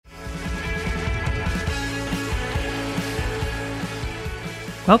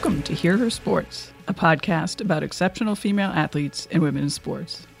Welcome to Hear Her Sports, a podcast about exceptional female athletes in women's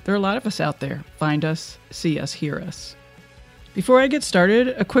sports. There are a lot of us out there. Find us, see us, hear us. Before I get started,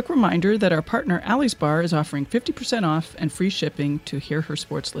 a quick reminder that our partner Allie's Bar is offering 50% off and free shipping to Hear Her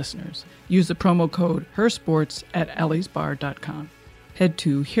Sports listeners. Use the promo code HERSPORTS at alliesbar.com. Head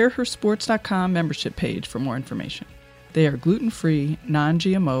to hearhersports.com membership page for more information. They are gluten-free,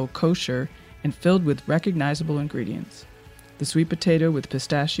 non-GMO, kosher, and filled with recognizable ingredients. The sweet potato with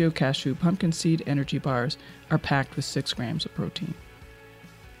pistachio, cashew, pumpkin seed energy bars are packed with 6 grams of protein.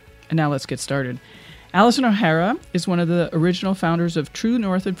 And now let's get started. Allison O'Hara is one of the original founders of True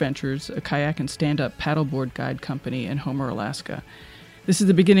North Adventures, a kayak and stand-up paddleboard guide company in Homer, Alaska. This is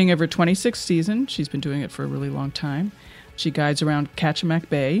the beginning of her 26th season. She's been doing it for a really long time. She guides around Kachemak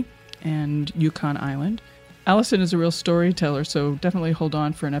Bay and Yukon Island. Allison is a real storyteller, so definitely hold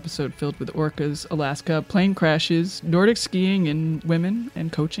on for an episode filled with orcas, Alaska, plane crashes, Nordic skiing, and women,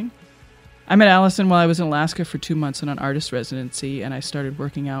 and coaching. I met Allison while I was in Alaska for 2 months on an artist residency, and I started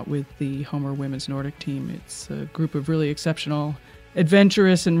working out with the Homer Women's Nordic team. It's a group of really exceptional,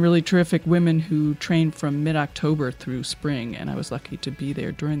 adventurous, and really terrific women who train from mid-October through spring, and I was lucky to be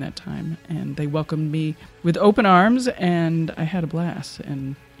there during that time. And they welcomed me with open arms, and I had a blast,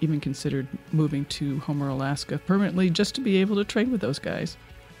 and even considered moving to Homer, Alaska permanently just to be able to train with those guys.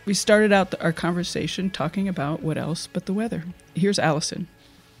 We started out our conversation talking about what else but the weather. Here's Allison.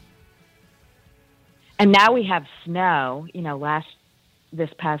 And now we have snow.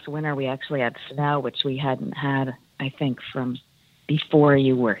 This past winter we actually had snow, which we hadn't had, I think, from before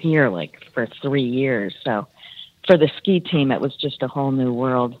you were here, like for 3 years. So for the ski team, it was just a whole new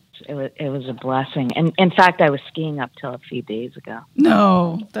world. It was a blessing. And in fact, I was skiing up till a few days ago.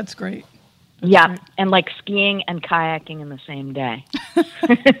 No, that's great. Yeah, great. And like skiing and kayaking in the same day.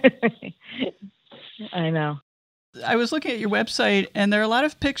 I know. I was looking at your website, and there are a lot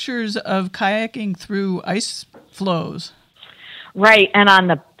of pictures of kayaking through ice flows. Right, and on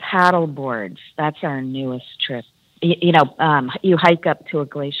the paddle boards. That's our newest trip. You hike up to a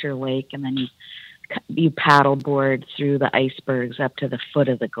glacier lake, and then you paddleboard through the icebergs up to the foot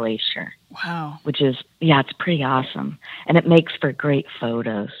of the glacier. Wow. Which is, it's pretty awesome. And it makes for great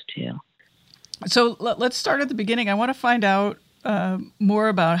photos, too. So let's start at the beginning. I want to find out more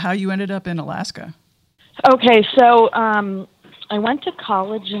about how you ended up in Alaska. Okay, so I went to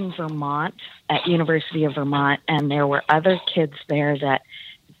college in Vermont, at University of Vermont, and there were other kids there that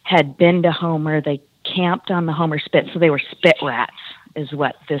had been to Homer. They camped on the Homer Spit, so they were spit rats, is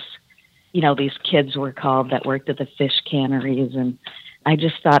what these kids were called that worked at the fish canneries. And I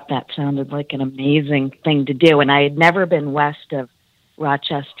just thought that sounded like an amazing thing to do. And I had never been west of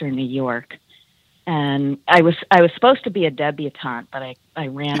Rochester, New York. And I was supposed to be a debutante, but I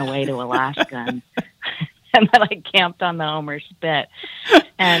ran away to Alaska and then I camped on the Homer Spit.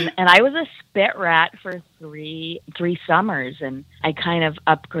 And I was a spit rat for three summers, and I kind of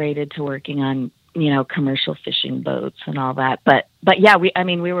upgraded to working on, commercial fishing boats and all that. But yeah, we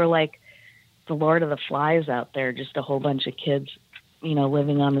were like the Lord of the Flies out there, just a whole bunch of kids,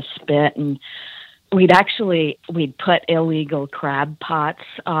 living on the Spit. And we'd put illegal crab pots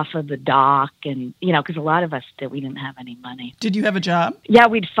off of the dock, and, because a lot of us we didn't have any money. Did you have a job? Yeah,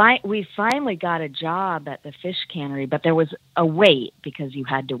 we finally got a job at the fish cannery, but there was a wait because you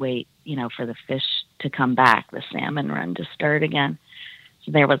had to wait, for the fish to come back, the salmon run to start again.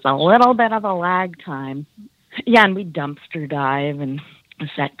 So there was a little bit of a lag time. Yeah, and we dumpster dive and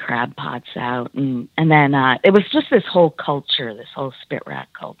set crab pots out. And then it was just this whole culture, this whole spit rat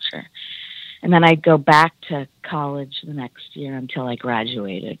culture. And then I'd go back to college the next year until I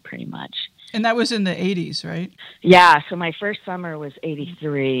graduated, pretty much. And that was in the 80s, right? Yeah, so my first summer was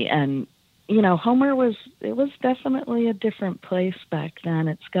 83. And, Homer was definitely a different place back then.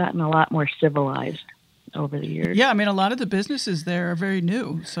 It's gotten a lot more civilized over the years. Yeah, a lot of the businesses there are very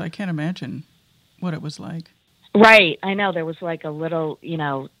new, so I can't imagine what it was like. Right, I know. There was like a little,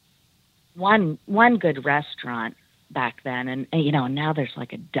 one good restaurant back then, and now there's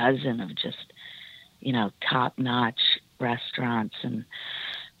like a dozen of just, top-notch restaurants, and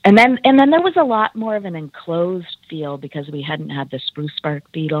then there was a lot more of an enclosed feel because we hadn't had the spruce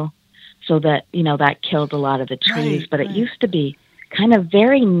bark beetle, so that that killed a lot of the trees. But it used to be kind of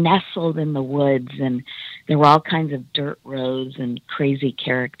very nestled in the woods, and there were all kinds of dirt roads and crazy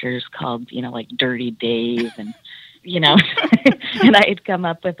characters called, like Dirty Dave and, and I had come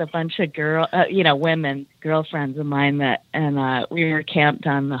up with a bunch of women, girlfriends of mine and we were camped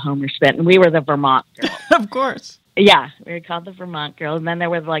on the Homer Spit, and we were the Vermont girls. Of course. Yeah, we were called the Vermont girls, and then there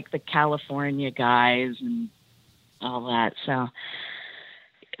were like the California guys and all that. So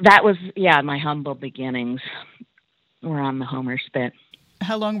that was, my humble beginnings were on the Homer Spit.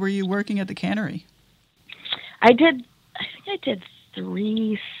 how long were you working at the cannery? I think I did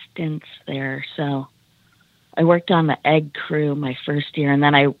 3 stints there. So I worked on the egg crew my first year, and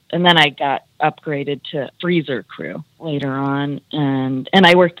then I got upgraded to freezer crew later on, and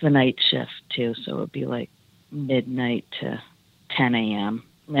I worked the night shift too, so it would be like midnight to 10 a.m.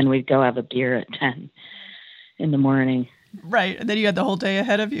 And then we'd go have a beer at 10 in the morning. Right, and then you had the whole day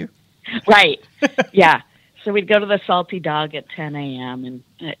ahead of you. Right, yeah. So we'd go to the Salty Dog at 10 a.m. and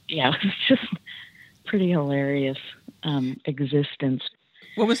yeah, it was just pretty hilarious existence.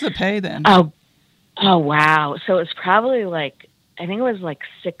 What was the pay then? Oh, wow. So it was probably like, I think it was like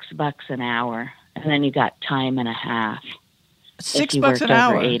 $6 an hour. And then you got time and a half. $6 an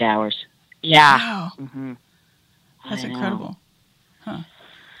hour? Over 8 hours. Yeah. Wow. Mm-hmm. That's incredible. Huh.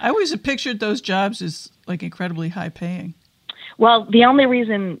 I always have pictured those jobs as like incredibly high paying. Well, the only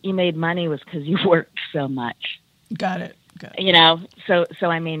reason you made money was because you worked so much. Got it. You know, so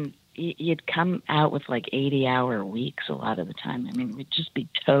I mean, you'd come out with like 80-hour weeks a lot of the time. I mean, we'd just be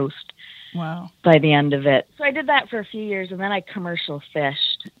toast. Wow. By the end of it. So I did that for a few years, and then I commercial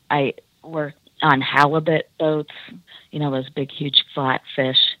fished. I worked on halibut boats, you know, those big, huge flat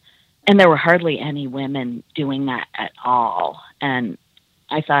fish. And there were hardly any women doing that at all. And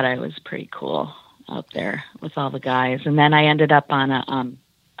I thought I was pretty cool out there with all the guys. And then I ended up on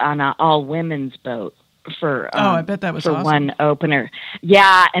a all women's boat for I bet that was awesome. One opener.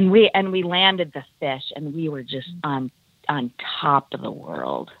 Yeah, and we landed the fish, and we were just on top of the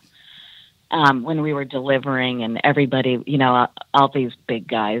world. When we were delivering, and everybody, you know, all these big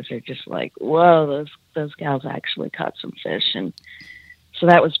guys are just like, whoa, those gals actually caught some fish. And so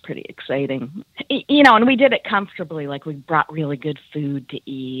that was pretty exciting, you know, and we did it comfortably. Like, we brought really good food to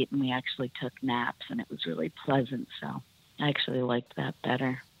eat, and we actually took naps, and it was really pleasant. So I actually liked that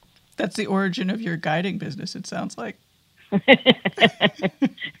better. That's the origin of your guiding business, it sounds like.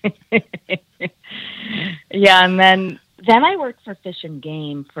 Yeah, and then I worked for Fish and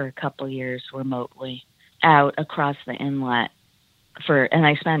Game for a couple of years remotely out across the inlet and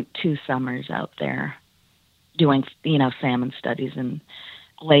I spent 2 summers out there doing, you know, salmon studies and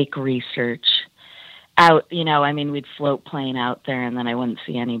lake research out, you know, I mean, we'd float plane out there, and then I wouldn't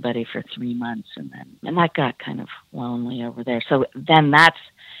see anybody for 3 months, and that got kind of lonely over there. So then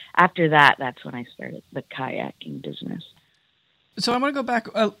after that, that's when I started the kayaking business. So I want to go back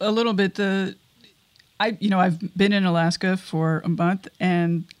a little bit. I've been in Alaska for a month,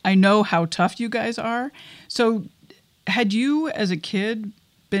 and I know how tough you guys are. So had you, as a kid,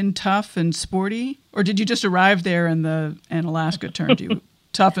 been tough and sporty, or did you just arrive there and Alaska turned you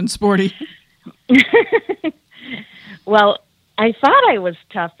tough and sporty? Well, I thought I was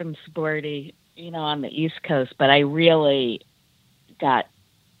tough and sporty, you know, on the East Coast, but I really got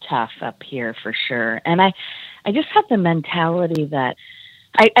tough up here for sure. And I just had the mentality that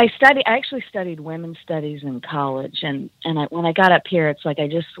I actually studied women's studies in college, and when I got up here, it's like I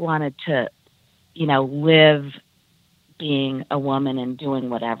just wanted to, you know, live being a woman and doing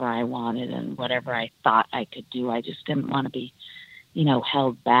whatever I wanted and whatever I thought I could do. I just didn't want to be, you know,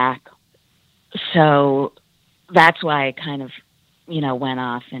 held back. So that's why I kind of, you know, went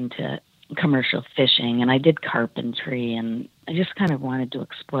off into commercial fishing, and I did carpentry, and I just kind of wanted to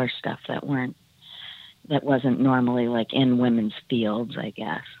explore stuff that wasn't normally like in women's fields, I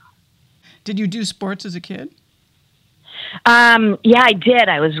guess. Did you do sports as a kid? Yeah, I did.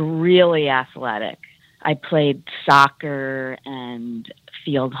 I was really athletic. I played soccer and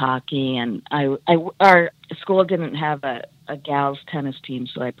field hockey, and our school didn't have a gals tennis team,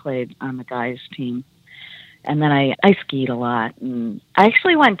 so I played on the guys team. And then I skied a lot, and I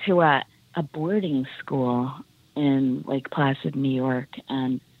actually went to a boarding school in Lake Placid, New York,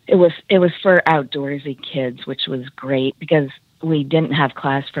 and it was for outdoorsy kids, which was great because we didn't have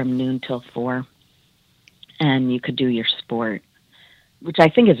class from noon till 4, and you could do your sport, which I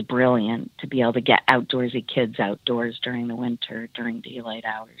think is brilliant to be able to get outdoorsy kids outdoors during the winter, during daylight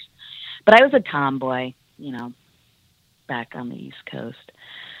hours. But I was a tomboy, you know, back on the East Coast.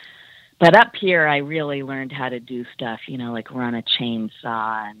 But up here, I really learned how to do stuff, you know, like run a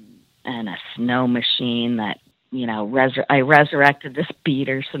chainsaw and a snow machine that, you know, I resurrected this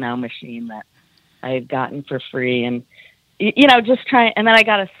beater snow machine that I had gotten for free, and, you know, just try. And then I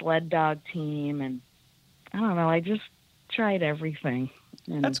got a sled dog team, and I don't know, I just tried everything.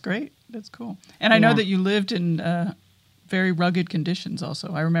 And that's great. That's cool. And I know that you lived in very rugged conditions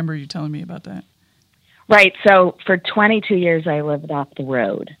also. I remember you telling me about that. Right. So for 22 years, I lived off the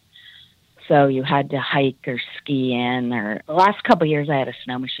road. So you had to hike or ski in, or the last couple of years I had a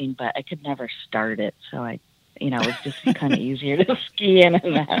snow machine, but I could never start it. So it was just kind of easier to ski in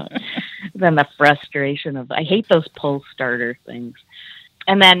and out than the frustration of, I hate those pull starter things.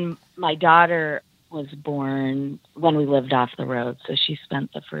 And then my daughter was born when we lived off the road, so she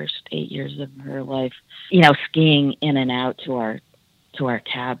spent the first 8 years of her life, skiing in and out to our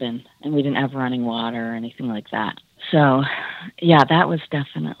cabin, and we didn't have running water or anything like that. So, yeah, that was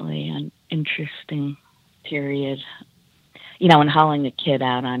definitely an interesting period. And hauling a kid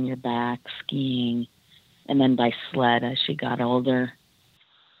out on your back, skiing, and then by sled as she got older.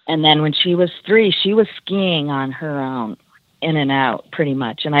 And then when she was 3, she was skiing on her own, in and out, pretty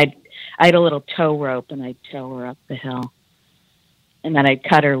much. And I had a little tow rope, and I'd tow her up the hill. And then I'd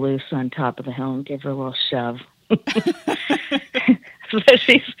cut her loose on top of the hill and give her a little shove. So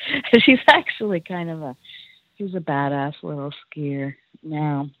she's actually she's a badass little skier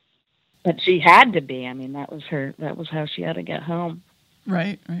now. But she had to be. I mean, that was how she had to get home.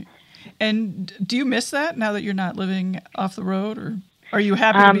 Right. And do you miss that now that you're not living off the road, or are you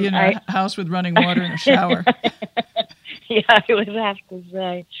happy to be in a house with running water and a shower? Yeah, I would have to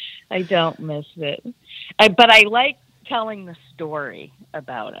say I don't miss it. But I like telling the story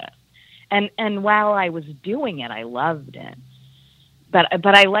about it. And while I was doing it, I loved it. But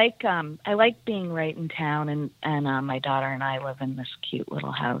I like being right in town, and my daughter and I live in this cute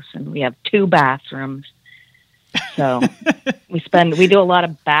little house, and we have 2 bathrooms. So we do a lot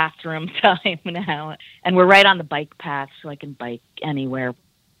of bathroom time now, and we're right on the bike path, so I can bike anywhere.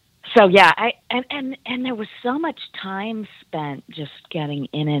 So yeah, and there was so much time spent just getting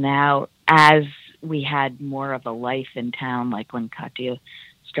in and out as we had more of a life in town, like when Katya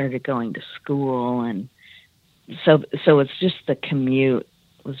started going to school, and so it's just the commute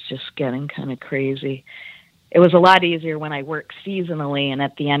was just getting kind of crazy. It was a lot easier when I worked seasonally, and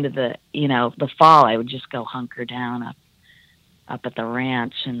at the end of the fall, I would just go hunker down up at the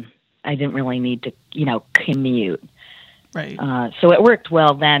ranch, and I didn't really need to, commute. Right. So it worked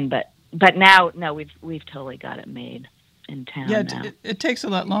well then, but now, no, we've totally got it made in town. Yeah, now. It takes a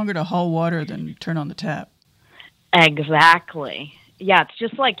lot longer to haul water than turn on the tap. Exactly. Yeah, it's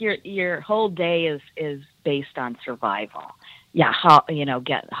just like your whole day is based on survival. Yeah,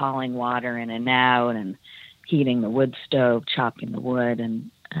 hauling water in and out, and heating the wood stove, chopping the wood,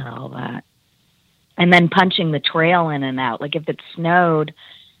 and all that. And then punching the trail in and out. Like if it snowed,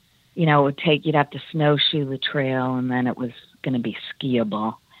 you'd have to snowshoe the trail, and then it was going to be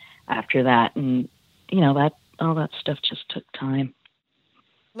skiable after that. And, all that stuff just took time.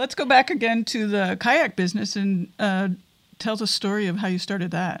 Let's go back again to the kayak business and tell the story of how you started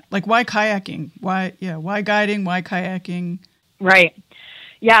that. Like, why kayaking? Why guiding? Why kayaking? Right.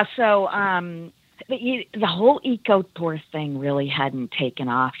 Yeah. So the whole eco tour thing really hadn't taken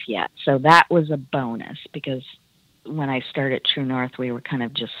off yet. So that was a bonus, because when I started True North, we were kind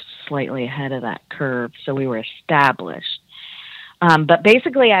of just slightly ahead of that curve. So we were established. But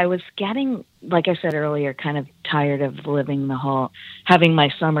basically I was getting, like I said earlier, kind of tired of having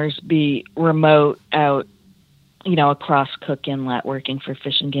my summers be remote out, across Cook Inlet, working for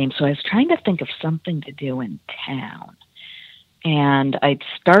Fish and Game. So I was trying to think of something to do in town. And I'd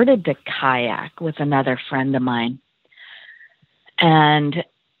started to kayak with another friend of mine. And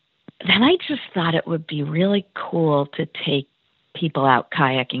then I just thought it would be really cool to take people out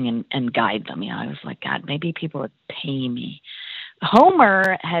kayaking and guide them. I was like, God, maybe people would pay me.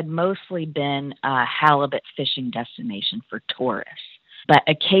 Homer had mostly been a halibut fishing destination for tourists. But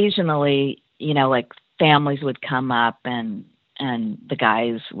occasionally, like families would come up and the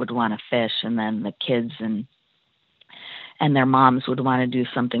guys would want to fish, and then the kids and their moms would want to do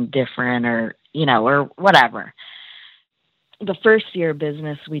something different, or whatever. The first year of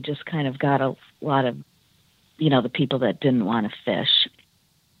business, we just kind of got a lot of, the people that didn't want to fish.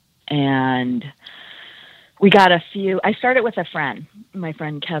 And we got a few. I started with my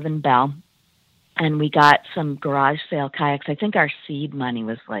friend Kevin Bell, and we got some garage sale kayaks. I think our seed money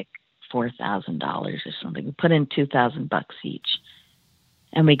was like $4,000 or something. We put in $2,000 each.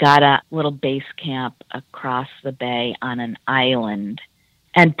 And we got a little base camp across the bay on an island.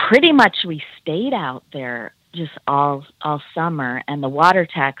 And pretty much we stayed out there just all summer, and the water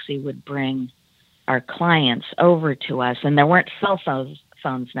taxi would bring our clients over to us. And there weren't cell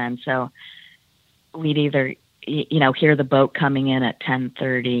phones then, so we'd either, hear the boat coming in at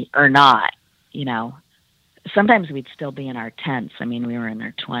 10:30 or not, Sometimes we'd still be in our tents. I mean, we were in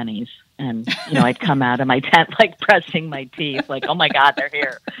our 20s. And, I'd come out of my tent, like pressing my teeth, like, oh my God, they're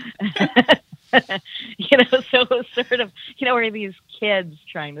here. So it was sort of, we're these kids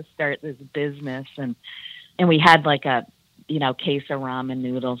trying to start this business. And we had like a, case of ramen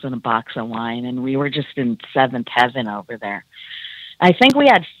noodles and a box of wine. And we were just in seventh heaven over there. I think we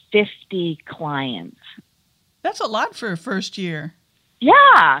had 50 clients. That's a lot for a first year.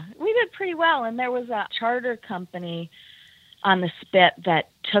 Yeah, we did pretty well. And there was a charter company on the spit that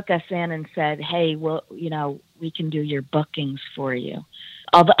took us in and said, hey, well, we can do your bookings for you.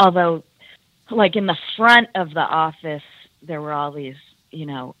 Although, like in the front of the office, there were all these,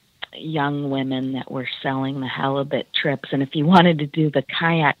 young women that were selling the halibut trips. And if you wanted to do the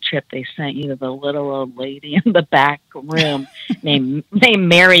kayak trip, they sent you to the little old lady in the back room named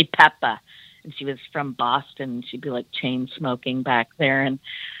Mary Peppa. And she was from Boston. She'd be like chain smoking back there. And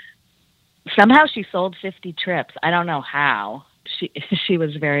somehow she sold 50 trips. I don't know how. She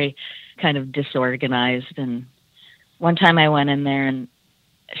was very kind of disorganized. And one time I went in there and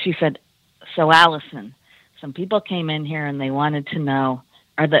she said, so Allison, some people came in here and they wanted to know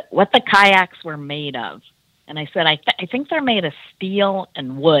what the kayaks were made of. And I said, I think they're made of steel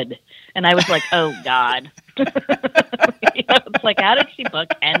and wood. And I was like, oh, God. It's like, how did she book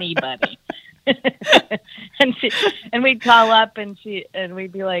anybody? and we'd call up and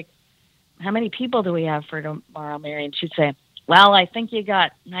we'd be like, how many people do we have for tomorrow, Mary? And she'd say, well, I think you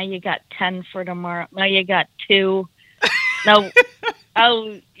got 10 for tomorrow. No, you got 2. No,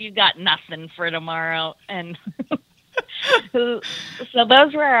 you got nothing for tomorrow. And so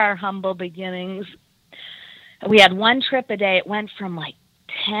those were our humble beginnings. We had one trip a day. It went from like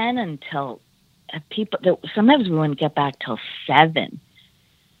 10 until sometimes we wouldn't get back till 7.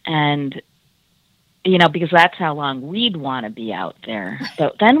 And, because that's how long we'd want to be out there.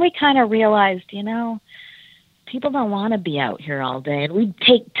 But then we kind of realized, people don't want to be out here all day. And we'd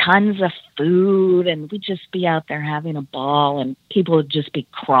take tons of food and we'd just be out there having a ball and people would just be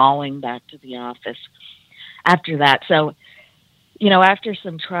crawling back to the office after that. So, after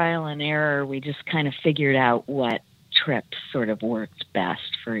some trial and error, we just kind of figured out what trips sort of worked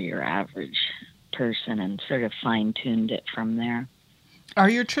best for your average person and sort of fine-tuned it from there. Are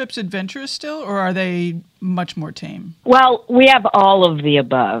your trips adventurous still, or are they much more tame? Well, we have all of the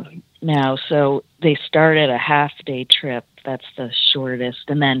above now. So they start at a half-day trip. That's the shortest.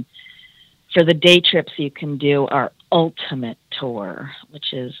 And then for the day trips, you can do our ultimate tour,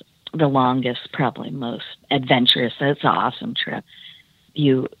 which is the longest, probably most adventurous. It's an awesome trip.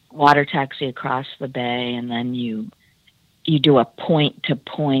 You water taxi across the bay, and then you do a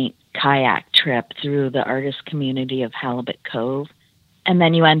point-to-point kayak trip through the artist community of Halibut Cove. And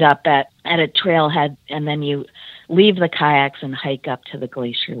then you end up at a trailhead, and then you leave the kayaks and hike up to the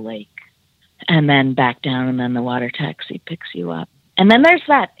Glacier Lake, and then back down, and then the water taxi picks you up. And then there's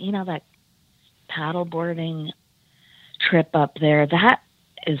that paddleboarding trip up there. That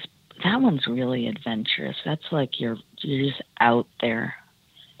one's really adventurous. That's like you're just out there.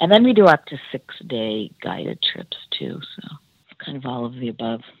 And then we do up to 6-day guided trips too. So kind of all of the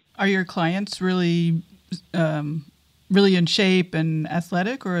above. Are your clients really in shape and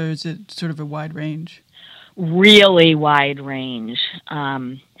athletic, or is it sort of a wide range? Really wide range.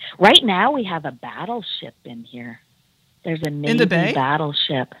 Right now we have a battleship in here. There's a Navy in the bay?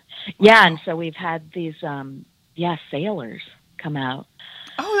 Battleship. Yeah, and so we've had these sailors come out.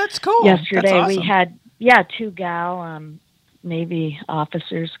 Oh, that's cool. Yesterday that's awesome. We had 2 gal Navy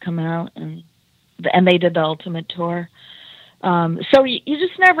officers come out and they did the ultimate tour. So you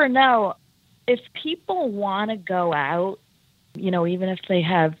just never know. If people want to go out, even if they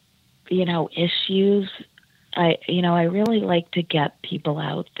have, issues, I really like to get people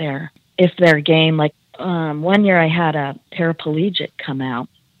out there if they're game. Like one year I had a paraplegic come out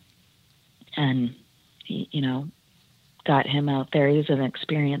and, got him out there. He's an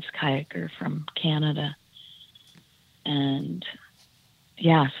experienced kayaker from Canada. And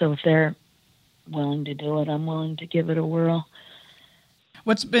so if they're willing to do it, I'm willing to give it a whirl.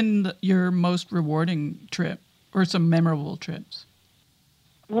 What's been your most rewarding trip or some memorable trips?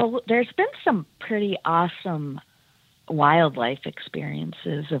 Well, there's been some pretty awesome wildlife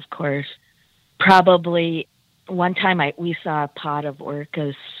experiences, of course. Probably one time we saw a pod of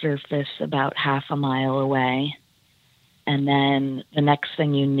orcas surface about half a mile away. And then the next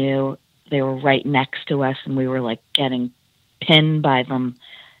thing you knew, they were right next to us, and we were like getting pinned by them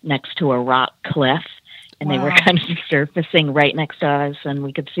next to a rock cliff. And Wow. They were kind of surfacing right next to us, and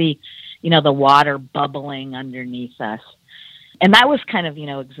we could see, the water bubbling underneath us. And that was kind of,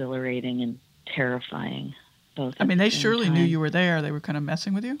 exhilarating and terrifying. Both. I mean, they surely knew you were there. They were kind of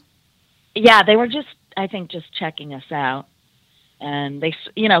messing with you? Yeah, they were just checking us out. And they,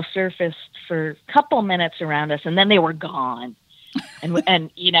 surfaced for a couple minutes around us, and then they were gone. And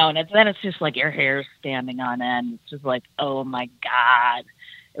then it's just like your hair's standing on end. It's just like, oh my God.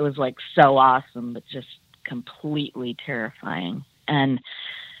 It was like so awesome, but just completely terrifying. And,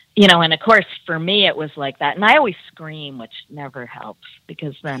 and of course for me it was like that. And I always scream, which never helps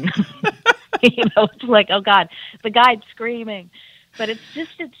because then, it's like, oh God, the guide's screaming. But it's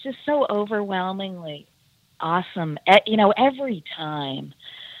just so overwhelmingly awesome. Every time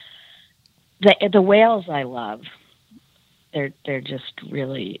the whales I love, they're just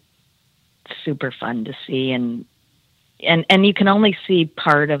really super fun to see, and you can only see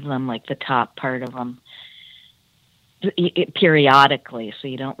part of them, like the top part of them, periodically, so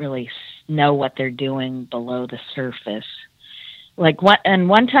you don't really know what they're doing below the surface. Like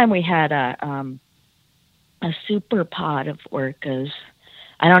one time we had a super pod of orcas.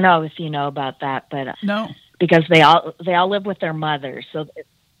 I don't know if you know about that, but No. Because they all live with their mothers, so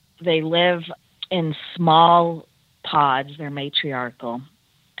they live in small pods. They're matriarchal,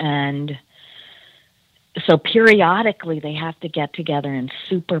 and so periodically they have to get together in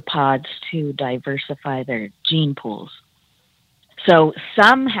super pods to diversify their gene pools. So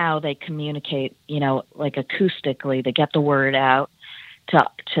somehow they communicate, like acoustically, they get the word out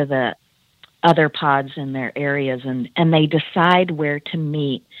to the other pods in their areas, and they decide where to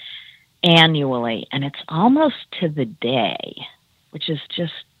meet annually, and it's almost to the day, which is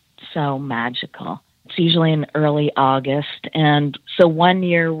just so magical. It's usually in early August, and so one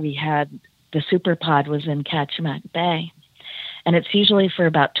year we had the super pod was in Kachemak Bay, and it's usually for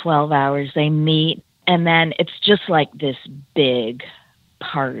about 12 hours. They meet, and then it's just like this big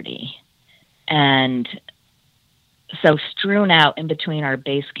party. And so strewn out in between our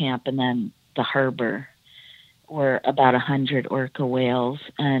base camp and then the harbor were about 100 orca whales.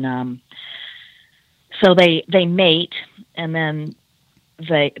 And so they mate, and then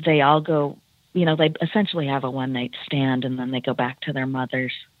they all go, they essentially have a one-night stand, and then they go back to their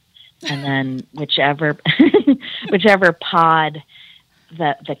mothers. And then whichever pod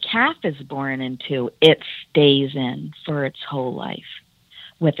the calf is born into, it stays in for its whole life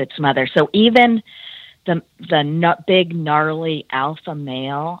with its mother. So even the big gnarly alpha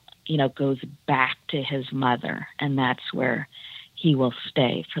male, goes back to his mother, and that's where he will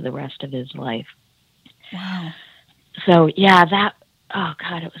stay for the rest of his life. Wow. So yeah, oh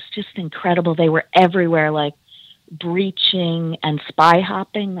God, it was just incredible. They were everywhere, like breaching and spy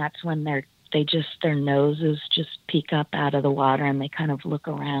hopping. That's when their noses just peek up out of the water and they kind of look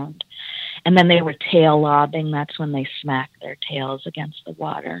around. And then they were tail lobbing. That's when they smack their tails against the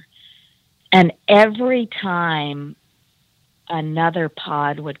water. And every time another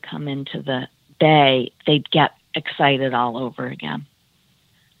pod would come into the bay, they'd get excited all over again.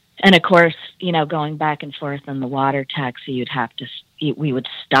 And of course, going back and forth in the water taxi, we would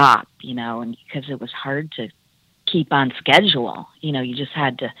stop, and because it was hard to keep on schedule, you just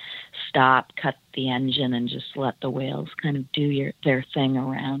had to stop, cut the engine, and just let the whales kind of do their thing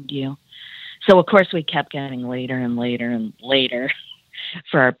around you. So of course we kept getting later and later and later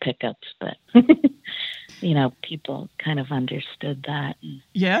for our pickups, but people kind of understood that.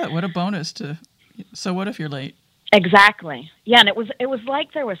 Yeah, what a bonus so what if you're late? Exactly. Yeah, and it was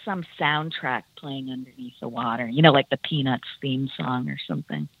like there was some soundtrack playing underneath the water, like the Peanuts theme song or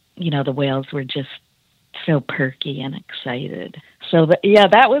something. The whales were just so perky and excited. So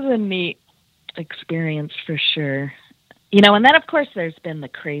that was a neat experience for sure. And then of course there's been the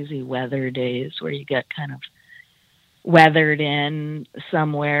crazy weather days where you get kind of weathered in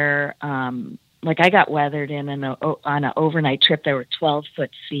somewhere. Like I got weathered in on an overnight trip. There were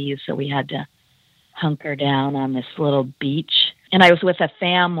 12-foot seas, so we had to hunker down on this little beach. And I was with a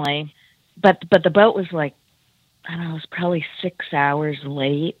family, but the boat was like, I don't know, it was probably 6 hours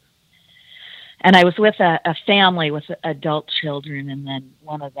late. And I was with a family with adult children, and then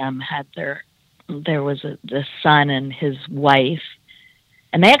one of them had there was the son and his wife,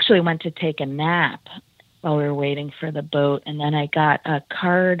 and they actually went to take a nap while we were waiting for the boat. And then I got a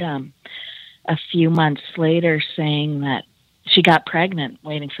card a few months later saying that she got pregnant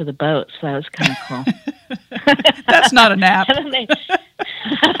waiting for the boat, so that was kind of cool. That's not a nap. I know,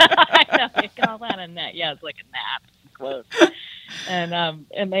 they call that a nap. Yeah, it's like a nap. Quote.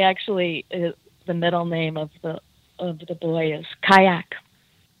 And they actually, the middle name of the boy is Kayak.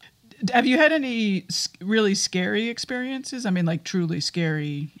 Have you had any really scary experiences? I mean, like truly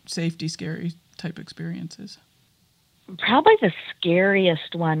scary, safety scary type experiences? Probably the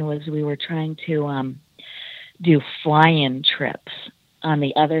scariest one was we were trying to do fly-in trips on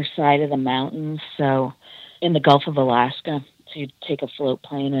the other side of the mountains. So in the Gulf of Alaska, so you'd take a float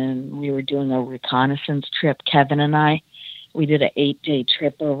plane, and we were doing a reconnaissance trip. Kevin and I, we did an 8-day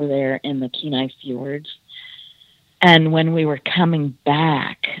trip over there in the Kenai Fjords. And when we were coming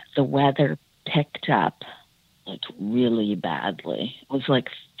back, the weather picked up like really badly. It was like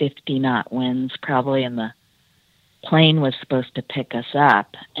 50 knot winds probably, and the plane was supposed to pick us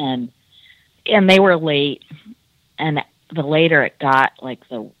up, and they were late, and the later it got, like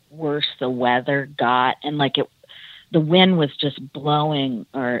the worse the weather got, and like the wind was just blowing,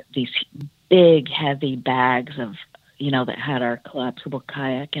 or these big, heavy bags of, that had our collapsible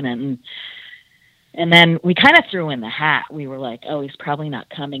kayak in it. And then we kind of threw in the hat. We were like, oh, he's probably not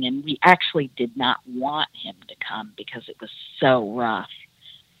coming. And we actually did not want him to come because it was so rough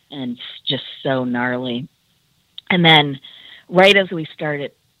and just so gnarly. And then right as we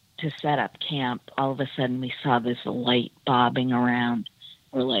started to set up camp, all of a sudden we saw this light bobbing around.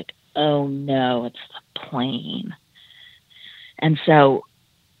 We're like, oh no, it's the plane. And so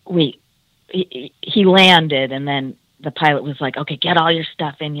he landed, and then the pilot was like, okay, get all your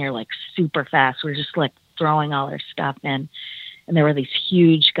stuff in here, like super fast. We're just like throwing all our stuff in. And there were these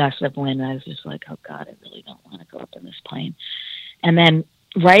huge gusts of wind. And I was just like, oh God, I really don't want to go up in this plane. And then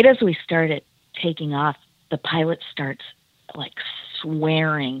right as we started taking off, the pilot starts like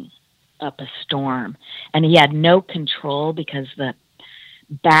swearing up a storm. And he had no control because the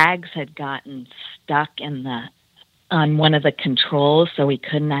bags had gotten stuck on one of the controls. So he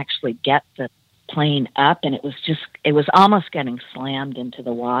couldn't actually get the plane up, and it was almost getting slammed into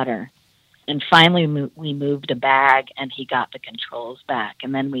the water. And finally we moved a bag, and he got the controls back,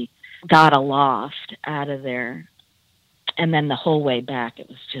 and then we got aloft out of there. And then the whole way back,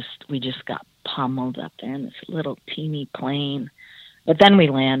 we just got pummeled up there in this little teeny plane. But then we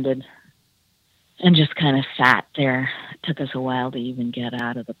landed and just kind of sat there. It took us a while to even get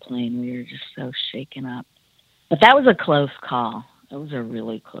out of the plane. We were just so shaken up. But that was a close call. It was a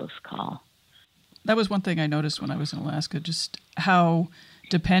really close call. That was one thing I noticed when I was in Alaska, just how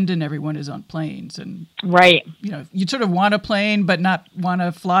dependent everyone is on planes. And right. You sort of want a plane, but not want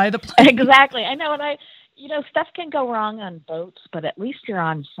to fly the plane. Exactly. I know. And stuff can go wrong on boats, but at least you're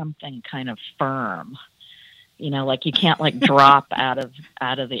on something kind of firm. Like you can't like drop out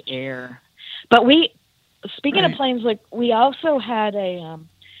of the air. But speaking of planes, like we also had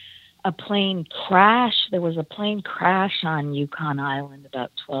a plane crash. There was a plane crash on Yukon Island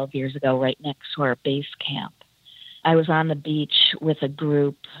about 12 years ago, right next to our base camp. I was on the beach with a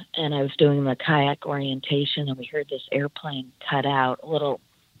group, and I was doing the kayak orientation, and we heard this airplane cut out, a little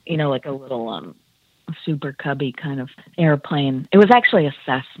Super Cubby kind of airplane. It was actually a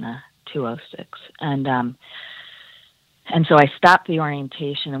Cessna 206, and so I stopped the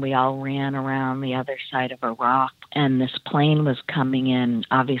orientation, and we all ran around the other side of a rock, and this plane was coming in,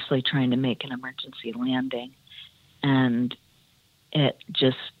 obviously trying to make an emergency landing, and it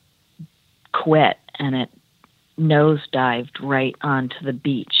just quit, and it nosedived right onto the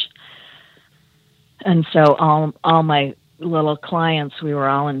beach. And so all my little clients, we were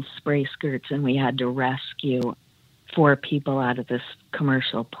all in spray skirts, and we had to rescue 4 people out of this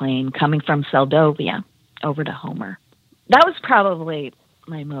commercial plane coming from Seldovia over to Homer. That was probably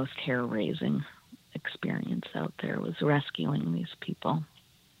my most hair-raising experience out there, was rescuing these people.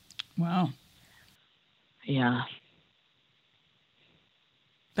 Wow. Yeah.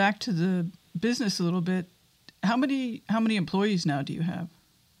 Back to the business a little bit. How many employees now do you have?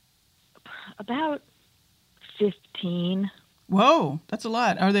 About 15. Whoa, that's a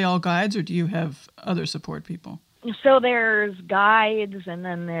lot. Are they all guides, or do you have other support people? So there's guides, and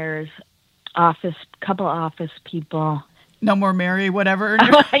then there's couple office people. No more Mary, whatever.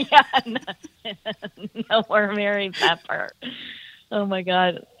 Yeah, no more Mary Pepper. Oh my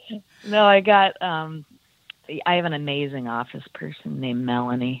God. No, I have an amazing office person named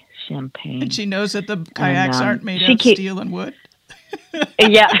Melanie Champagne. And she knows that the kayaks aren't made of steel and wood?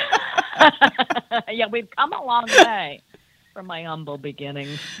 Yeah. Yeah, we've come a long way from my humble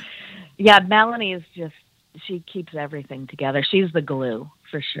beginnings. Yeah, Melanie is she keeps everything together. She's the glue,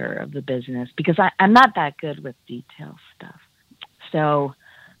 for sure, of the business, because I'm not that good with detail stuff. So,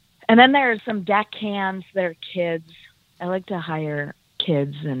 and then there's some deckhands. They're kids. I like to hire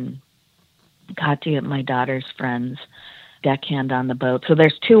kids, and Katya, my daughter's friends, deckhand on the boat. So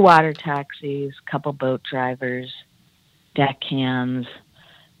there's 2 water taxis, a couple boat drivers, deckhands,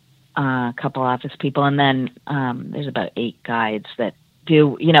 a couple office people, and then there's about 8 guides that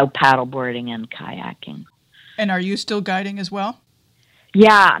do, paddleboarding and kayaking. And are you still guiding as well?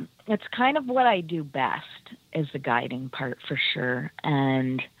 Yeah, it's kind of what I do best, is the guiding part, for sure.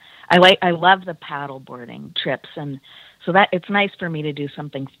 And I love the paddleboarding trips, and so that it's nice for me to do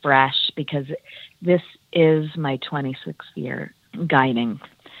something fresh, because this is my 26th year guiding.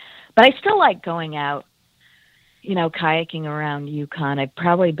 But I still like going out, kayaking around Yukon. I've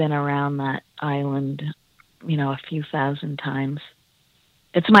probably been around that island, a few thousand times.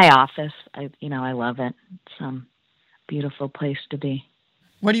 It's my office. I love it. It's a beautiful place to be.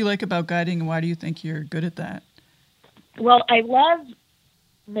 What do you like about guiding, and why do you think you're good at that? Well, I love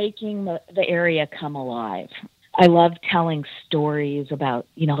making the area come alive. I love telling stories about,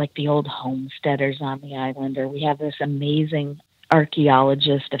 like the old homesteaders on the island, or we have this amazing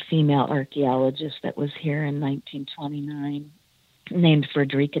archaeologist, a female archaeologist that was here in 1929, named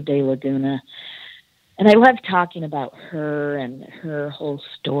Frederica de Laguna. And I love talking about her and her whole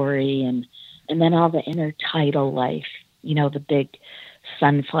story, and then all the intertidal life, the big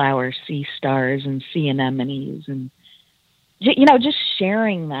sunflower sea stars and sea anemones, and, just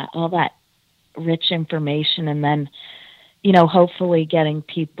sharing that, all that rich information, and then, hopefully getting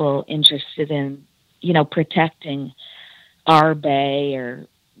people interested in, protecting our bay or,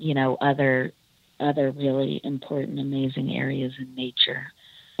 other really important, amazing areas in nature.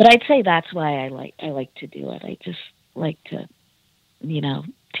 But I'd say that's why I like to do it. I just like to,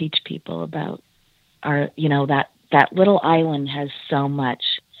 teach people about our, that little island has so much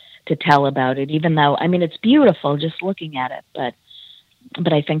to tell about it, even though, it's beautiful just looking at it,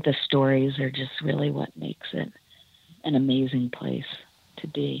 but I think the stories are just really what makes it an amazing place to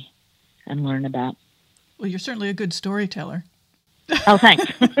be and learn about. Well, you're certainly a good storyteller. Oh, thanks.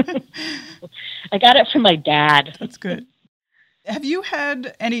 I got it from my dad. That's good. Have you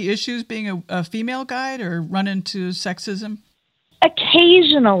had any issues being a female guide or run into sexism?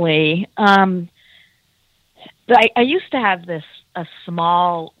 Occasionally. I used to have a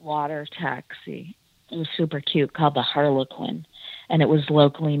small water taxi. It was super cute, called the Harlequin, and it was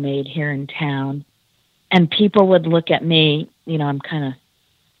locally made here in town. And people would look at me, I'm kind of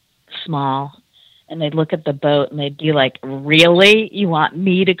small, and they'd look at the boat and they'd be like, "Really? You want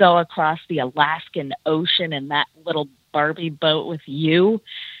me to go across the Alaskan Ocean in that little Barbie boat with you?"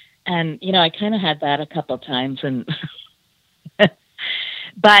 And, I kind of had that a couple times. And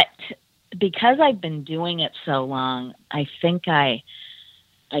but because I've been doing it so long, I think I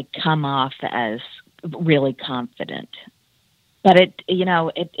come off as really confident. But it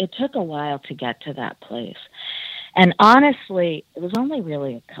took a while to get to that place. And honestly, it was only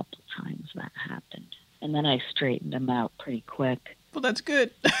really a couple times that happened. And then I straightened them out pretty quick. Well, that's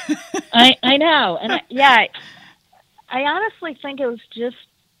good. I know. And I honestly think it was just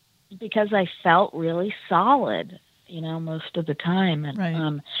because I felt really solid, most of the time. And,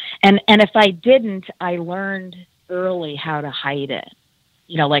 right. And if I didn't, I learned early how to hide it.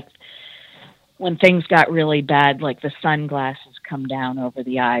 Like when things got really bad, like the sunglasses come down over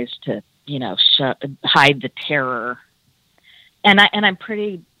the eyes to, hide the terror. And I'm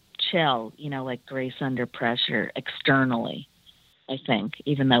pretty chill, like Grace under pressure externally, I think,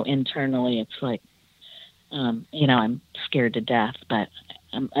 even though internally it's like, I'm scared to death, but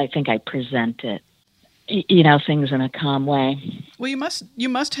I think I present it, things in a calm way. Well, you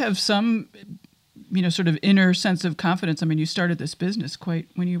must have some, sort of inner sense of confidence. You started this business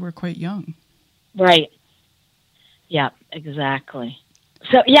when you were quite young. Right. Yeah, exactly.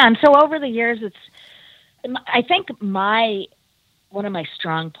 So, and so over the years, I think one of my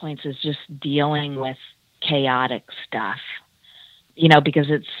strong points is just dealing with chaotic stuff, because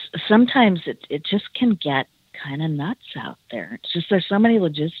sometimes it just can get kind of nuts out there. It's just, there's so many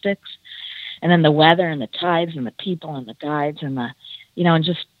logistics, and then the weather and the tides and the people and the guides and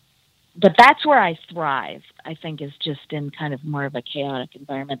but that's where I thrive, I think, is just in kind of more of a chaotic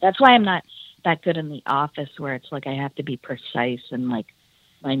environment. That's why I'm not that good in the office, where it's like I have to be precise and like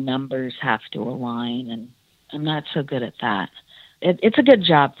my numbers have to align, and I'm not so good at that. It's a good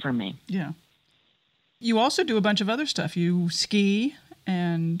job for me. Yeah. You also do a bunch of other stuff. You ski,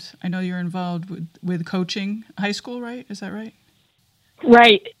 and I know you're involved with coaching high school, right? Is that right?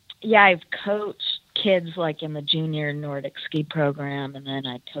 Right. Yeah, I've coached kids like in the junior Nordic ski program, and then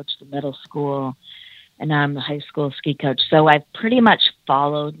I coached the middle school, and now I'm the high school ski coach. So I've pretty much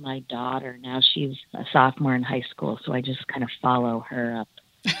followed my daughter. Now she's a sophomore in high school, so I just kind of follow her up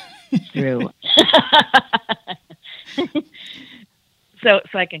through. So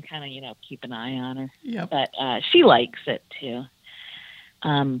I can kind of, keep an eye on her. Yep. But she likes it too.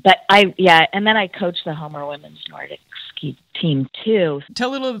 And then I coach the Homer Women's Nordic ski team too.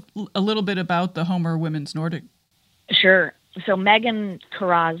 Tell a little bit about the Homer Women's Nordic. Sure. So Megan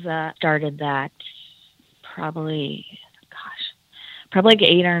Carrazza started that probably like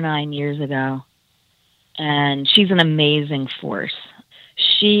 8 or 9 years ago. And she's an amazing force.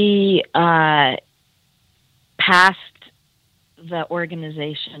 She passed the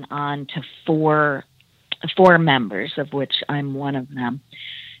organization on to four members, of which I'm one of them.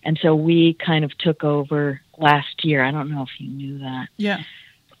 And so we kind of took over last year. I don't know if you knew that. Yeah.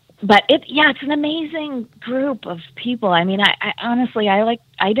 But it's an amazing group of people. I honestly,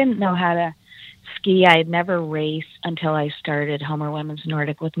 I didn't know how to ski. I had never raced until I started Homer Women's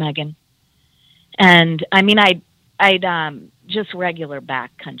Nordic with Megan. And I'd just regular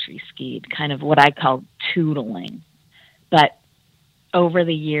backcountry skied, kind of what I call tootling. But over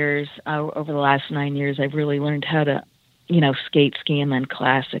the years, over the last 9 years, I've really learned how to, skate ski and then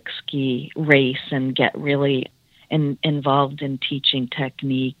classic ski race and get really involved in teaching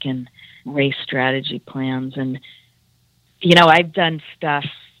technique and race strategy plans. And, I've done stuff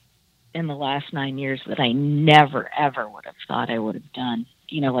in the last 9 years that I never, ever would have thought I would have done,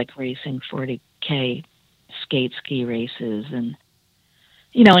 like racing 40K skate ski races and,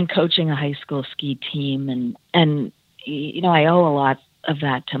 and coaching a high school ski team. And I owe a lot of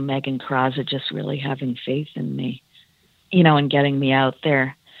that to Megan Kraza just really having faith in me, and getting me out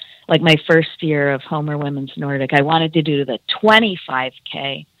there. Like my first year of Homer Women's Nordic, I wanted to do the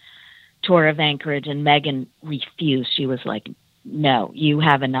 25K Tour of Anchorage, and Megan refused. She was like, no, you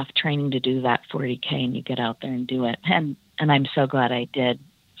have enough training to do that 40K, and you get out there and do it. And I'm so glad I did.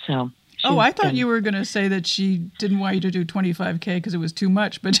 So. I thought you were going to say that she didn't want you to do 25K because it was too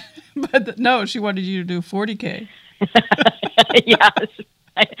much, but no, she wanted you to do 40K. Yes.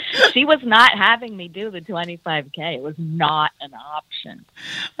 She was not having me do the 25K. It was not an option.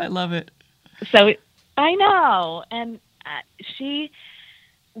 I love it. So I know. And she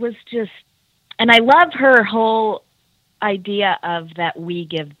was just, and I love her whole idea of that we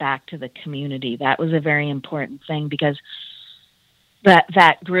give back to the community. That was a very important thing because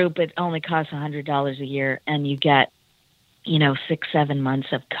that group, it only costs $100 a year, and you get, 6-7 months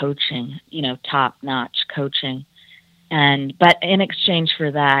of coaching, top-notch coaching. But in exchange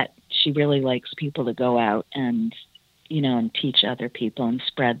for that, she really likes people to go out and, and teach other people and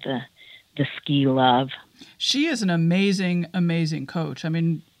spread the ski love. She is an amazing, amazing coach. I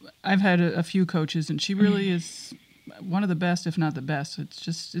mean, I've had a few coaches, and she really is one of the best, if not the best.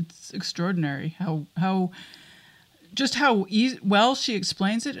 It's extraordinary how well she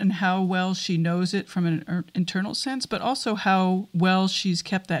explains it and how well she knows it from an internal sense, but also how well she's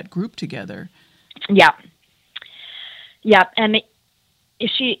kept that group together. Yeah. Yeah. And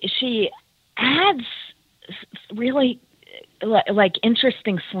she adds really like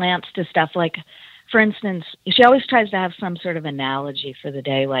interesting slants to stuff. Like, for instance, she always tries to have some sort of analogy for the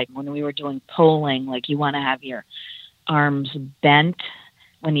day. Like when we were doing poling, like you want to have your arms bent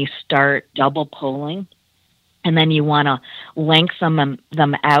when you start double poling. And then you want to lengthen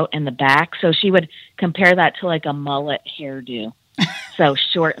them out in the back. So she would compare that to like a mullet hairdo. So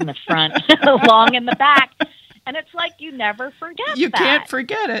short in the front, long in the back. And it's like you never forget You can't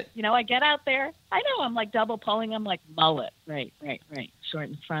forget it. I get out there. I know, I'm like double pulling. I'm like mullet. Right. Short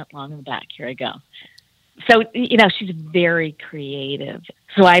in the front, long in the back. Here I go. So, she's very creative.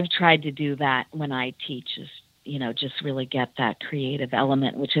 So I've tried to do that when I teach is, just really get that creative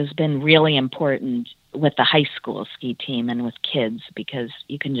element, which has been really important with the high school ski team and with kids, because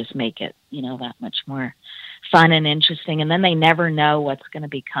you can just make it, that much more fun and interesting. And then they never know what's going to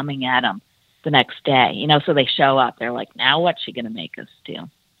be coming at them the next day, so they show up. They're like, now what's she going to make us do?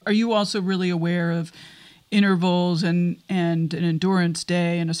 Are you also really aware of intervals and an endurance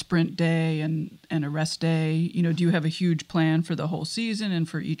day and a sprint day and a rest day? Do you have a huge plan for the whole season and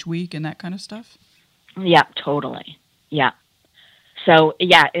for each week and that kind of stuff? Yeah, totally. Yeah. So,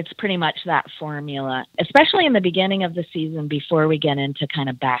 yeah, it's pretty much that formula, especially in the beginning of the season before we get into kind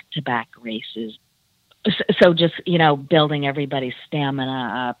of back-to-back races. So just, building everybody's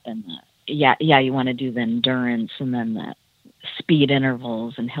stamina up and, you want to do the endurance, and then the speed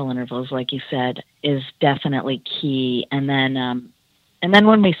intervals and hill intervals, like you said, is definitely key. And then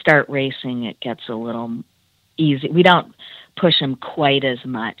when we start racing, it gets a little easy. We don't push them quite as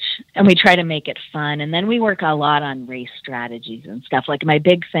much, and we try to make it fun. And then we work a lot on race strategies and stuff. Like my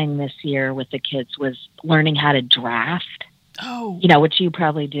big thing this year with the kids was learning how to draft. Oh, which you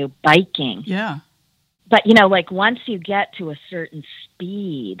probably do, biking. Yeah. But like once you get to a certain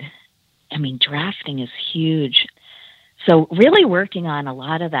speed, I mean, drafting is huge. So really working on a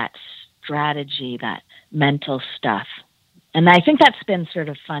lot of that strategy, that mental stuff. And I think that's been sort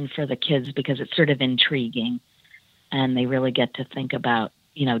of fun for the kids because it's sort of intriguing. And they really get to think about,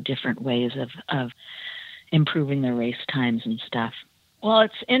 different ways of improving their race times and stuff. Well,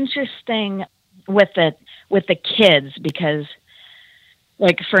 it's interesting with the kids because,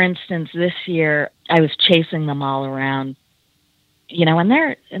 like, for instance, this year I was chasing them all around, and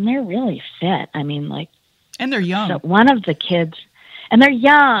they're really fit. I mean, like, and they're young. So one of the kids, and they're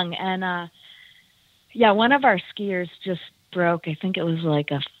young, and one of our skiers just broke. I think it was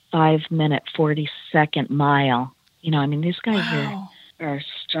like a 5-minute, 40-second mile. I mean, these guys are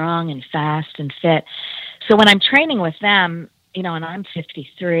strong and fast and fit. So when I'm training with them, and I'm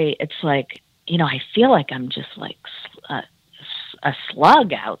 53, it's like, I feel like I'm just like a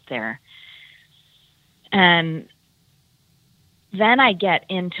slug out there. And then I get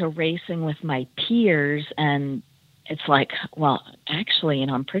into racing with my peers, and it's like, well, actually,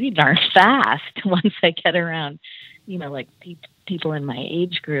 I'm pretty darn fast once I get around, like people in my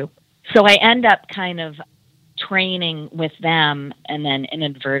age group. So I end up kind of training with them, and then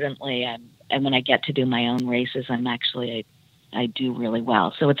inadvertently, and when I get to do my own races, I do really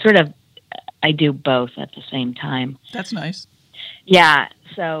well. So it's sort of, I do both at the same time. That's nice. Yeah.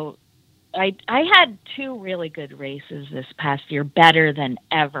 So I had 2 really good races this past year, better than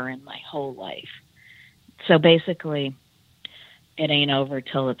ever in my whole life. So basically, it ain't over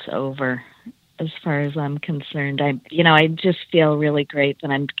till it's over, as far as I'm concerned. I just feel really great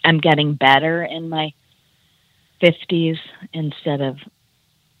that I'm getting better in my 50s instead of,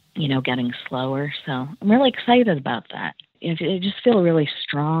 getting slower. So I'm really excited about that. I just feel really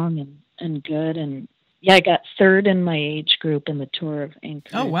strong and good. And yeah, I got 3rd in my age group in the Tour of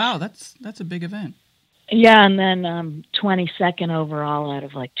Anchorage. Oh, wow. That's a big event. Yeah. And then 22nd overall out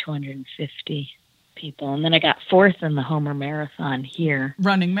of like 250 people. And then I got 4th in the Homer Marathon here.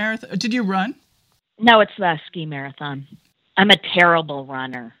 Running marathon. Did you run? No, it's the ski marathon. I'm a terrible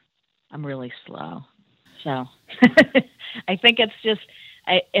runner. I'm really slow. So I think it's just,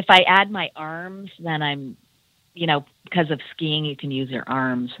 if I add my arms, then I'm, because of skiing, you can use your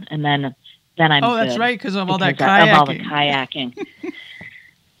arms. And then I'm Oh, that's good right, because of all that kayaking. Of all the kayaking.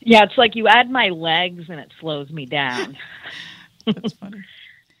 Yeah, it's like you add my legs and it slows me down. That's funny.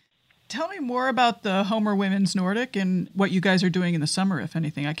 Tell me more about the Homer Women's Nordic and what you guys are doing in the summer, if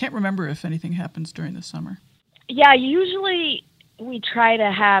anything. I can't remember if anything happens during the summer. Yeah, usually we try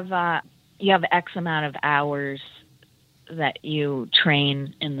to have, you have X amount of hours that you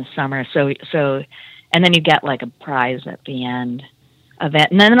train in the summer. So, and then you get like a prize at the end of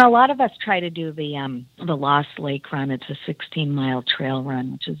it. And then a lot of us try to do the Lost Lake Run. It's a 16-mile trail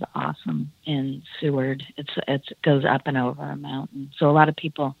run, which is awesome in Seward. It goes up and over a mountain. So a lot of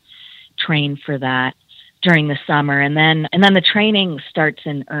people train for that during the summer. And then the training starts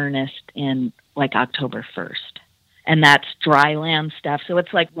in earnest in like October 1st. And that's dry land stuff. So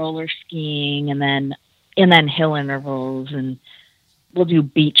it's like roller skiing and then hill intervals, and we'll do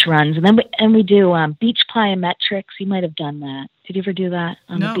beach runs. And then we do beach plyometrics. You might have done that. Did you ever do that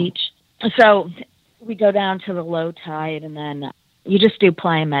on the beach? So we go down to the low tide, and then you just do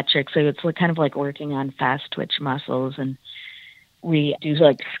plyometrics. So it's kind of like working on fast twitch muscles, and we do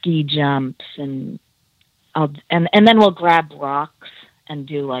like ski jumps, and then we'll grab rocks and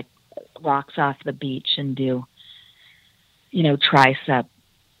do like rocks off the beach and do, tricep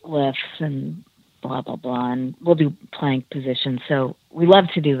lifts and blah, blah, blah. And we'll do plank positions. So we love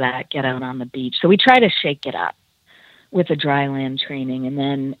to do that, get out on the beach. So we try to shake it up with the dry land training. And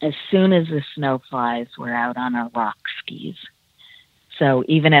then as soon as the snow flies, we're out on our rock skis. So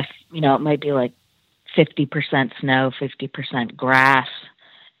even if, it might be like 50% snow, 50% grass,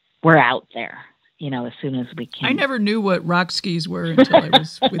 we're out there, as soon as we can. I never knew what rock skis were until I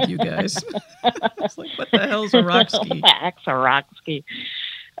was with you guys. I was like, what the hell's a rock ski? What the heck's a rock ski?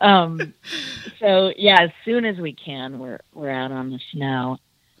 So yeah, as soon as we can, we're out on the snow.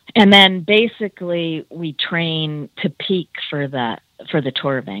 And then basically we train to peak for the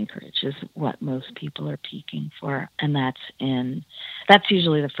Tour of Anchorage is what most people are peaking for. And that's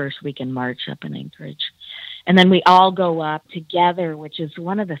usually the first week in March up in Anchorage. And then we all go up together, which is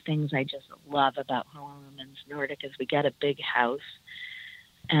one of the things I just love about Homer Women's Nordic is we get a big house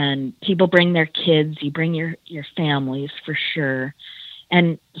and people bring their kids, you bring your families for sure.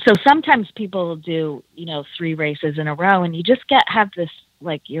 And so sometimes people will do, 3 races in a row and you just have this,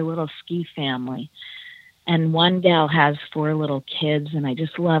 like your little ski family. And one gal has 4 little kids and I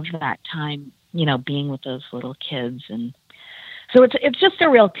just love that time, being with those little kids. And so it's just a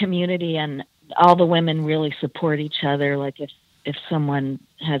real community and all the women really support each other. Like if someone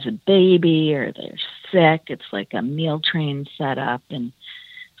has a baby or they're sick, it's like a meal train set up. And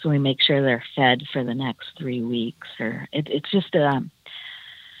so we make sure they're fed for the next 3 weeks or it's just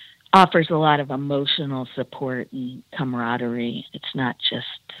offers a lot of emotional support and camaraderie. It's not just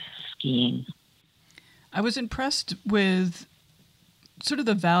skiing. I was impressed with sort of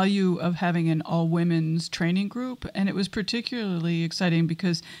the value of having an all-women's training group, and it was particularly exciting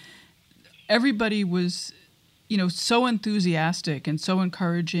because everybody was, so enthusiastic and so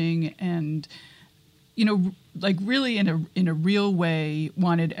encouraging and, like really in a real way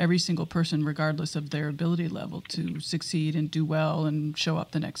wanted every single person, regardless of their ability level, to succeed and do well and show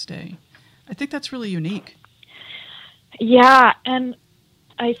up the next day. I think that's really unique. Yeah, and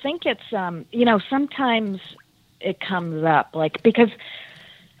I think it's, sometimes it comes up, like, because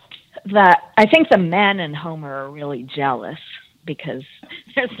I think the men in Homer are really jealous because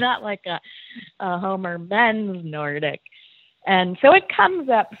there's not like a Homer men's Nordic. And so it comes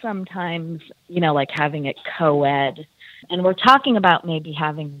up sometimes, like having it co-ed. And we're talking about maybe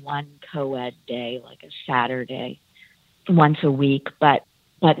having one co-ed day, like a Saturday once a week, but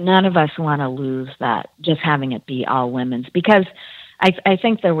none of us want to lose that, just having it be all women's, because I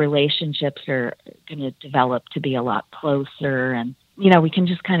think the relationships are going to develop to be a lot closer, and, we can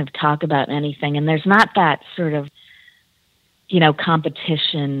just kind of talk about anything. And there's not that sort of,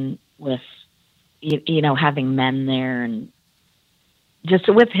 competition with, having men there, and just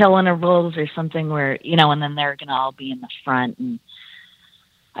with hill intervals or something where, and then they're going to all be in the front. And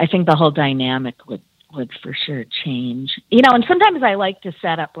I think the whole dynamic would for sure change. And sometimes I like to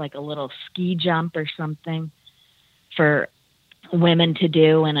set up like a little ski jump or something for women to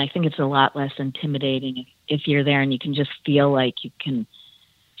do. And I think it's a lot less intimidating if you're there and you can just feel like you can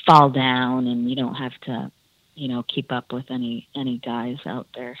fall down and you don't have to, keep up with any guys out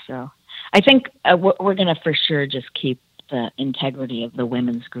there. So I think we're going to for sure just keep the integrity of the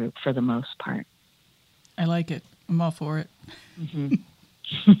women's group for the most part. I like it. I'm all for it. Mm-hmm.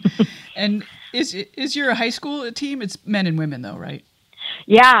 And is your high school team? It's men and women though, right?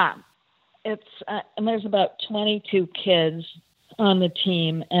 Yeah, it's and there's about 22 kids on the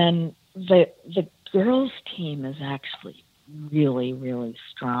team, and the girls team is actually really, really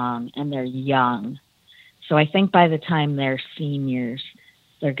strong, and they're young. So I think by the time they're seniors,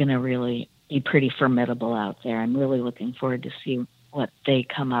 they're going to really be pretty formidable out there. I'm really looking forward to see what they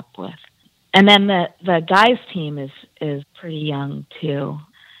come up with. And then the guys team is pretty young too.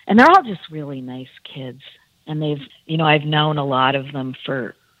 And they're all just really nice kids. And they've, I've known a lot of them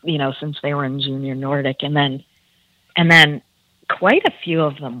for, since they were in junior Nordic. And then quite a few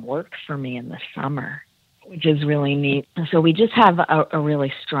of them worked for me in the summer, which is really neat. So we just have a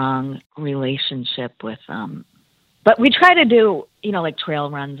really strong relationship with them. But we try to do, like trail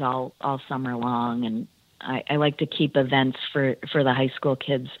runs all summer long. And I like to keep events for the high school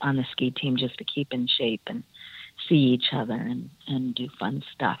kids on the ski team just to keep in shape and see each other and do fun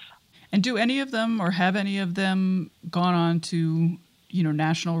stuff. And do any of them, or have any of them, gone on to,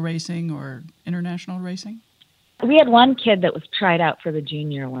 national racing or international racing? We had one kid that was tried out for the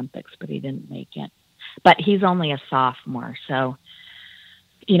Junior Olympics, but he didn't make it. But he's only a sophomore, so,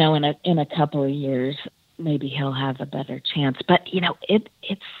 in a couple of years, maybe he'll have a better chance. But,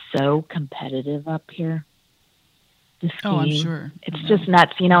 it's so competitive up here. Oh, I'm sure. It's just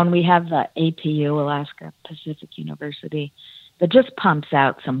nuts, and we have the APU, Alaska Pacific University, that just pumps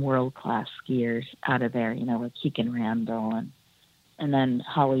out some world-class skiers out of there, like Keegan Randall and then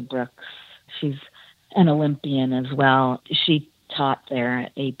Holly Brooks. She's an Olympian as well. She taught there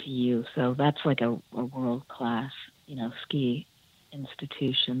at APU, so that's like a world-class, ski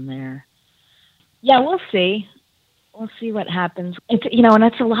institution there. Yeah, we'll see. We'll see what happens. It's, and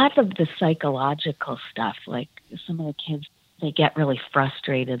it's a lot of the psychological stuff. Like some of the kids, they get really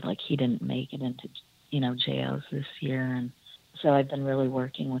frustrated, like he didn't make it into, JOs this year. And so I've been really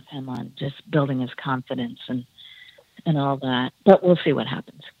working with him on just building his confidence and all that. But we'll see what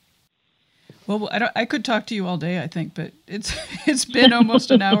happens. Well, I could talk to you all day, I think, but it's been almost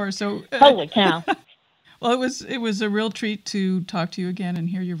an hour. So holy cow! Well, it was a real treat to talk to you again and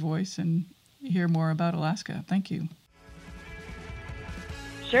hear your voice and hear more about Alaska. Thank you.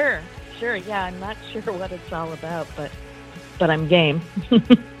 Sure. Yeah, I'm not sure what it's all about, but I'm game.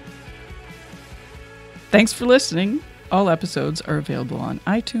 Thanks for listening. All episodes are available on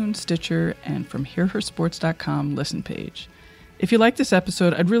iTunes, Stitcher, and from hearhersports.com listen page. If you like this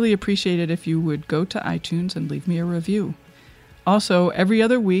episode, I'd really appreciate it if you would go to iTunes and leave me a review. Also, every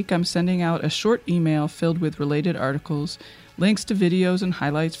other week, I'm sending out a short email filled with related articles, links to videos and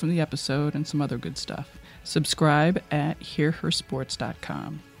highlights from the episode, and some other good stuff. Subscribe at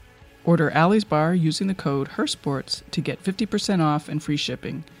hearhersports.com. Order Allie's Bar using the code HERSPORTS to get 50% off and free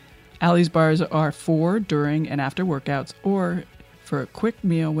shipping. Allie's Bars are for, during, and after workouts, or for a quick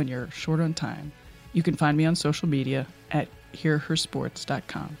meal when you're short on time. You can find me on social media at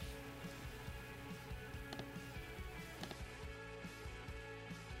hearhersports.com.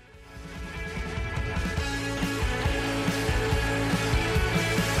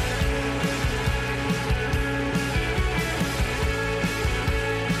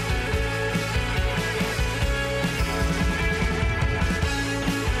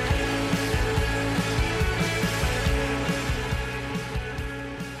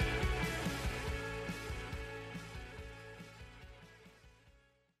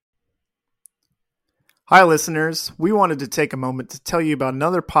 Hi, listeners. We wanted to take a moment to tell you about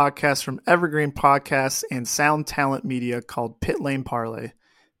another podcast from Evergreen Podcasts and Sound Talent Media called Pit Lane Parlay.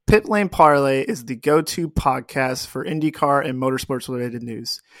 Pit Lane Parlay is the go-to podcast for IndyCar and motorsports-related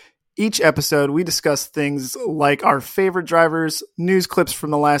news. Each episode, we discuss things like our favorite drivers, news clips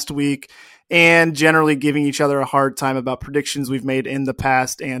from the last week, and generally giving each other a hard time about predictions we've made in the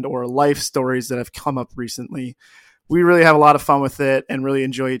past and or life stories that have come up recently. We really have a lot of fun with it and really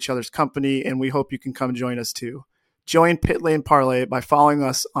enjoy each other's company, and we hope you can come join us too. Join Pit Lane Parlay by following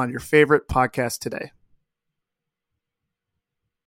us on your favorite podcast today.